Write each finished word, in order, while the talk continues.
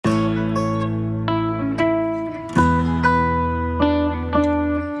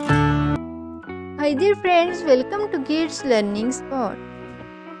Hi dear friends, welcome to Kids Learning Spot.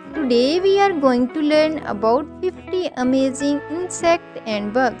 Today we are going to learn about 50 amazing insects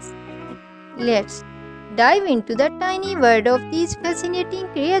and bugs. Let's dive into the tiny world of these fascinating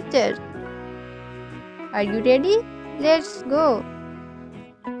creatures. Are you ready? Let's go.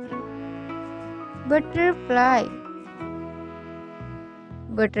 Butterfly.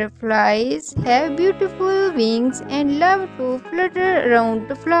 Butterflies have beautiful wings and love to flutter around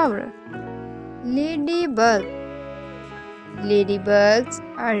the flower. Ladybug. Ladybugs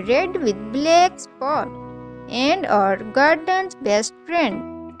are red with black spots and are garden's best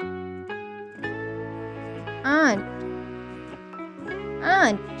friend. Ant.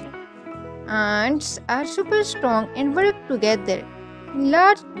 Ant. Ants are super strong and work together in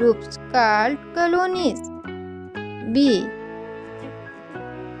large groups called colonies. Bee.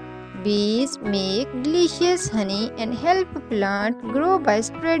 Bees make delicious honey and help plant grow by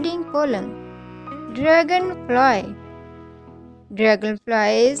spreading pollen. Dragonfly.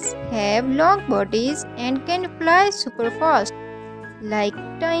 Dragonflies have long bodies and can fly super fast like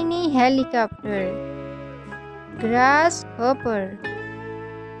tiny helicopter. Grasshopper.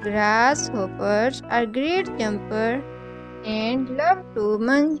 Grasshoppers are great jumpers and love to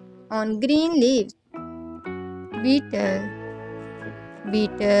munch on green leaves. Beetle.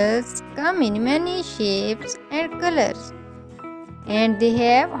 Beetles come in many shapes and colors, and they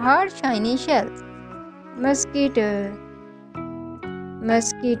have hard shiny shells. Mosquito.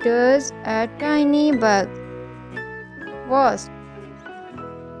 Mosquitoes are tiny bugs. Wasp.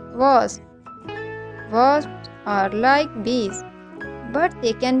 Wasp. Wasps are like bees, but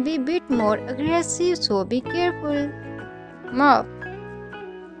they can be a bit more aggressive, so be careful. Moth.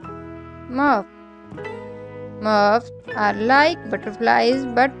 Moth. Moths are like butterflies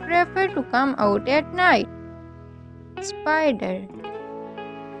but prefer to come out at night. Spider.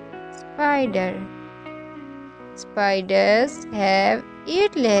 Spider. Spiders have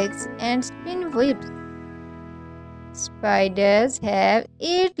 8 legs and spin webs. Spiders have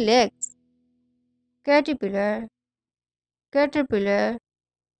 8 legs. Caterpillar. Caterpillar.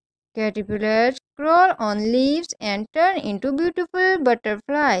 Caterpillars crawl on leaves and turn into beautiful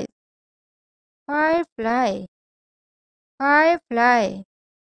butterflies. Firefly. Firefly.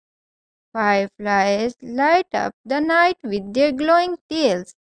 Fireflies light up the night with their glowing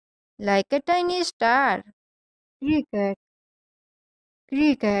tails like a tiny star. Cricket.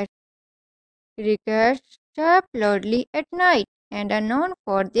 Cricket. Crickets chirp loudly at night and are known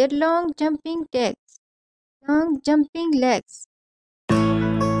for their long jumping legs.